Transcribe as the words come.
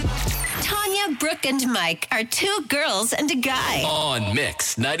Brooke, and Mike are two girls and a guy. On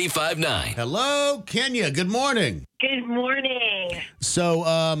Mix 95.9. Hello, Kenya. Good morning. Good morning. So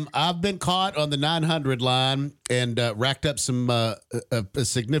I've been caught on the 900 line and racked up some a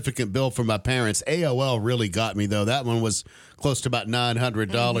significant bill for my parents. AOL really got me, though. That one was close to about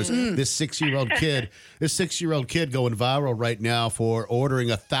 $900. Mm-hmm. This six-year-old kid going viral right now for ordering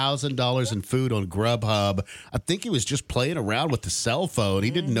 $1,000 in food on Grubhub. I think he was just playing around with the cell phone.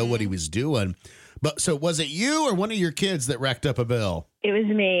 He didn't know what he was doing. But so was it you or one of your kids that racked up a bill? It was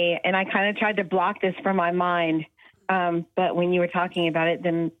me, and I kind of tried to block this from my mind. But when you were talking about it,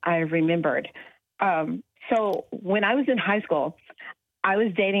 then I remembered. So when I was in high school, I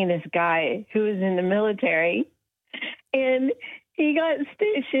was dating this guy who was in the military, and he got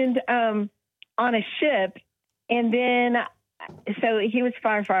stationed on a ship. And then, so he was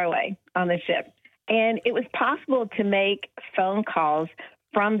far, far away on the ship. And it was possible to make phone calls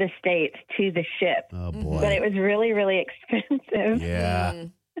from the States to the ship. Oh, boy. But it was really, really expensive. Yeah.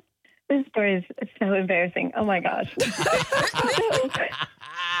 This story is so embarrassing. Oh, my gosh.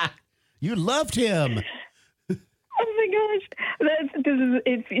 You loved him. Oh, my gosh.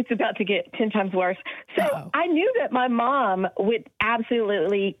 It's about to get 10 times worse. So I knew that my mom would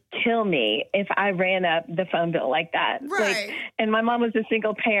absolutely kill me if I ran up the phone bill like that. Right. And my mom was a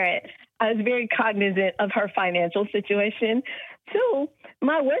single parent. I was very cognizant of her financial situation. So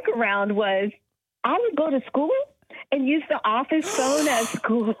my workaround was I would go to school and use the office phone at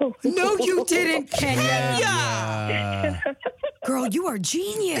school. No, you didn't, Kenya. Yeah. Girl, you are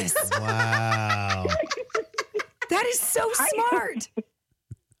genius. Wow. That is so smart.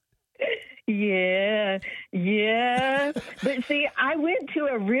 Yeah. But see, I went to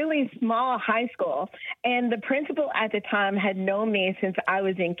a really small high school, and the principal at the time had known me since I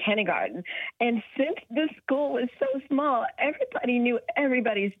was in kindergarten. And since the school was so small, everybody knew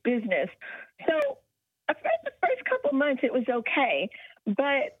everybody's business. So for the first couple months, it was okay.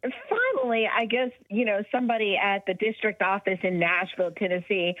 But finally, I guess, somebody at the district office in Nashville,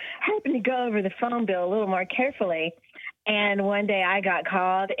 Tennessee, happened to go over the phone bill a little more carefully. And one day I got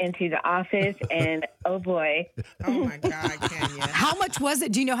called into the office, and oh boy. Oh, my God, Kenya. How much was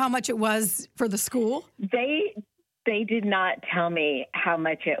it? Do you know how much it was for the school? They did not tell me how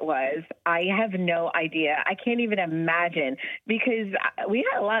much it was. I have no idea. I can't even imagine, because we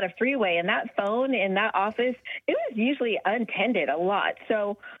had a lot of freeway, and that phone in that office, it was usually untended a lot.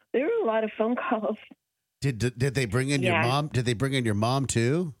 So there were a lot of phone calls. Did they bring in your mom? Did they bring in your mom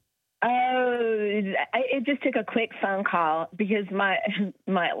too? It just took a quick phone call because my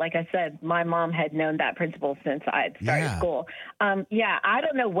like I said, my mom had known that principal since I had started school. I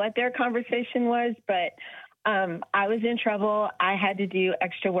don't know what their conversation was, but I was in trouble. I had to do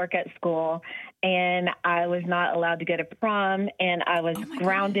extra work at school, and I was not allowed to go to prom, and I was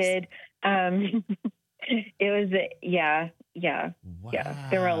grounded. It was,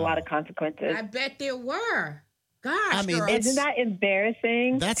 there were a lot of consequences. I bet there were. Gosh, I mean, girl. Isn't that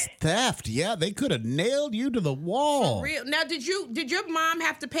embarrassing? That's theft. Yeah, they could have nailed you to the wall. For real. Now, did your mom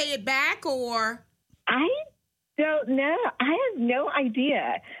have to pay it back, or? I don't know. I have no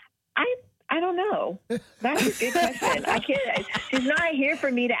idea. I don't know. That's a good question. I can't. She's not here for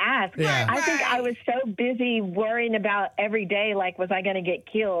me to ask. Yeah. I think I was so busy worrying about every day, like, was I going to get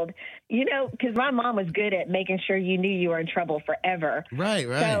killed? Because my mom was good at making sure you knew you were in trouble forever. Right.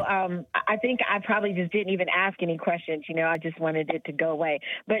 So I think I probably just didn't even ask any questions. I just wanted it to go away.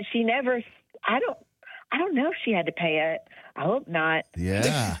 But she never. I don't know if she had to pay it. I hope not.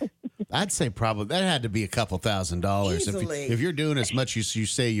 Yeah. I'd say probably that had to be a couple $1,000 Easily. if you're doing as much as you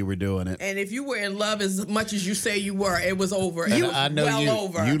say you were doing it. And if you were in love as much as you say you were, it was over. And I know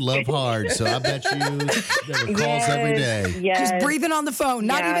over. you love hard, so I bet you there were calls every day. Yes. Just breathing on the phone,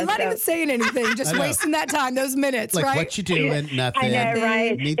 not even saying anything, just wasting that time, those minutes, Like, right? what you doing? Nothing. I know,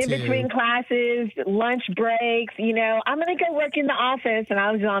 right? Me In too. between classes, lunch breaks, I'm going to go work in the office, and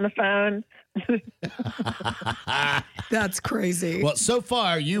I was on the phone. That's crazy. Well, so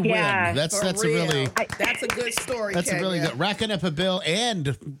far you Yeah, win. That's For a really real. That's a good story. that's a really Kenya. good racking up a bill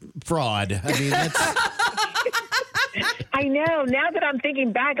and fraud. I mean, that's I know. Now that I'm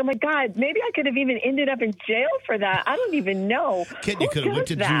thinking back, I'm like, God, maybe I could have even ended up in jail for that. I don't even know. Kid, you could have went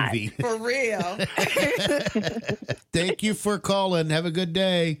to that? juvie. For real. Thank you for calling. Have a good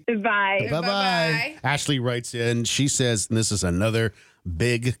day. Bye. Bye-bye. Bye-bye. Ashley writes in. She says, and this is another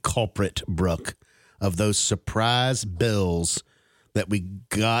big culprit, Brooke, of those surprise bills that we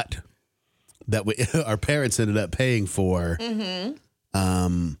got, that our parents ended up paying for. Mm-hmm.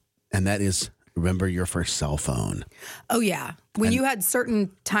 And that is, remember your first cell phone. Oh, yeah. When you had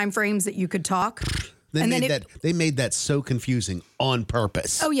certain time frames that you could talk. They made that so confusing on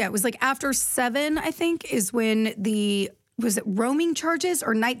purpose. Oh, yeah. It was like after 7, I think, is when was it roaming charges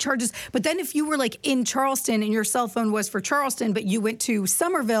or night charges? But then if you were like in Charleston and your cell phone was for Charleston, but you went to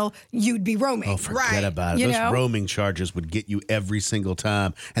Somerville, you'd be roaming. Oh, forget about it. Those roaming charges would get you every single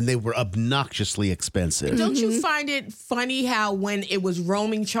time, and they were obnoxiously expensive. Don't you find it funny how when it was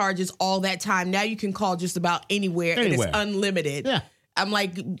roaming charges all that time, now you can call just about anywhere. And it's unlimited? Yeah. I'm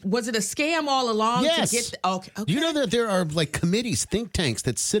like, was it a scam all along? Yes. To get okay. You know that there are like committees, think tanks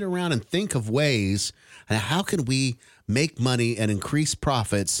that sit around and think of ways, and how can we make money and increase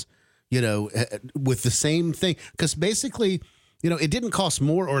profits, with the same thing? Because basically, it didn't cost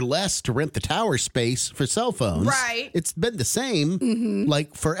more or less to rent the tower space for cell phones. Right. It's been the same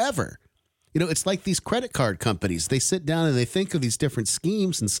like forever. It's like these credit card companies. They sit down and they think of these different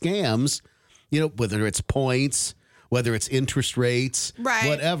schemes and scams, whether it's points, whether it's interest rates,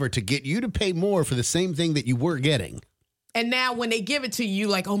 whatever, to get you to pay more for the same thing that you were getting. And now when they give it to you,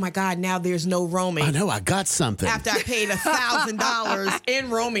 like, oh, my God, now there's no roaming. I know, I got something. After I paid $1,000 in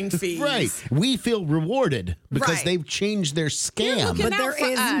roaming fees. Right. We feel rewarded because they've changed their scam. But there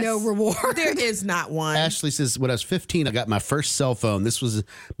is no reward. There is not one. Ashley says, when I was 15, I got my first cell phone. This was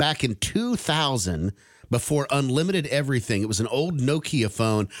back in 2000. Before unlimited everything. It was an old Nokia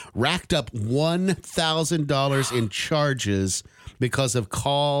phone, racked up $1,000 in charges because of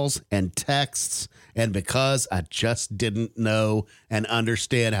calls and texts, and because I just didn't know and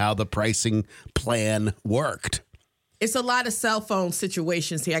understand how the pricing plan worked. It's a lot of cell phone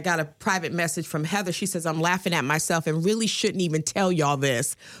situations here. I got a private message from Heather. She says, I'm laughing at myself and really shouldn't even tell y'all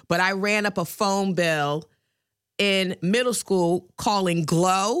this, but I ran up a phone bill in middle school calling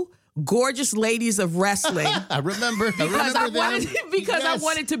Glow Gorgeous Ladies of Wrestling. I remember I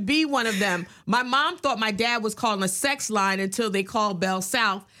wanted to be one of them. My mom thought my dad was calling a sex line until they called Bell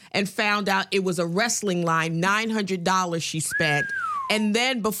South and found out it was a wrestling line. $900 she spent. And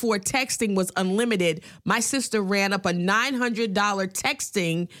then before texting was unlimited, my sister ran up a $900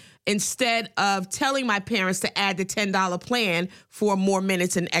 texting instead of telling my parents to add the $10 plan for more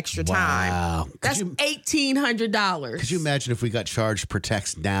minutes and extra time. Wow. That's $1,800. Could you imagine if we got charged per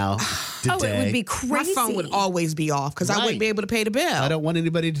text now today? Oh, it would be crazy. My phone would always be off because I wouldn't be able to pay the bill. I don't want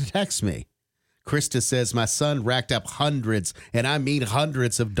anybody to text me. Krista says, my son racked up hundreds, and I mean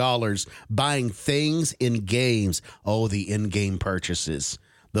hundreds of dollars buying things in games. Oh, the in-game purchases.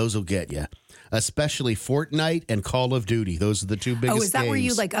 Those will get you. Especially Fortnite and Call of Duty. Those are the two biggest games. Oh, is that where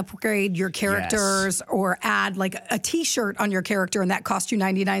you like upgrade your characters or add like a T-shirt on your character and that costs you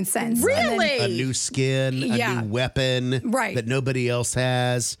 99 cents? Really? A new skin, a new weapon that nobody else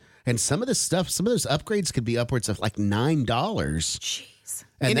has. And some of this stuff, some of those upgrades could be upwards of like $9. Jeez.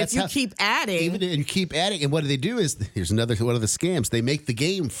 And if you keep adding. And you keep adding. And what they do is, here's another one of the scams. They make the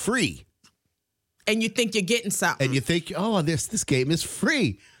game free. And you think you're getting something. And you think, oh, this game is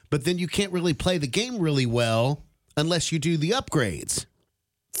free. But then you can't really play the game really well unless you do the upgrades.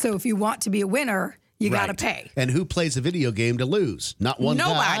 So if you want to be a winner, you got to pay. And who plays a video game to lose? Not one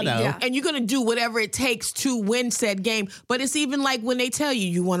guy. Nobody. Yeah. And you're going to do whatever it takes to win said game. But it's even like when they tell you,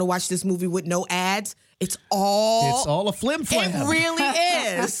 you want to watch this movie with no ads. It's all a flim-flam. It really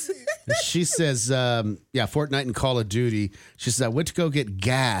is. She says, Fortnite and Call of Duty. She says, I went to go get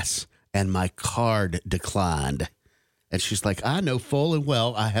gas and my card declined. And she's like, I know full and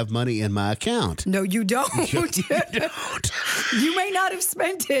well I have money in my account. No, you don't. You don't. You may not have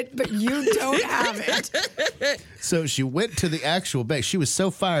spent it, but you don't have it. So she went to the actual bank. She was so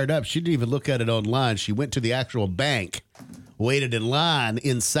fired up, she didn't even look at it online. She went to the actual bank, waited in line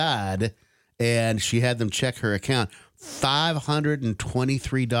inside, and she had them check her account.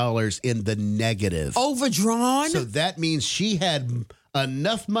 $523 in the negative. Overdrawn? So that means she had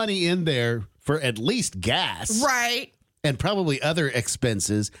enough money in there for at least gas. Right. And probably other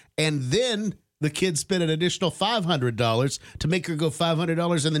expenses. And then the kid spent an additional $500 to make her go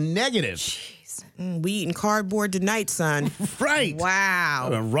 $500 in the negative. Jeez. We eating cardboard tonight, son. Right. Wow.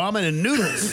 Ramen and noodles.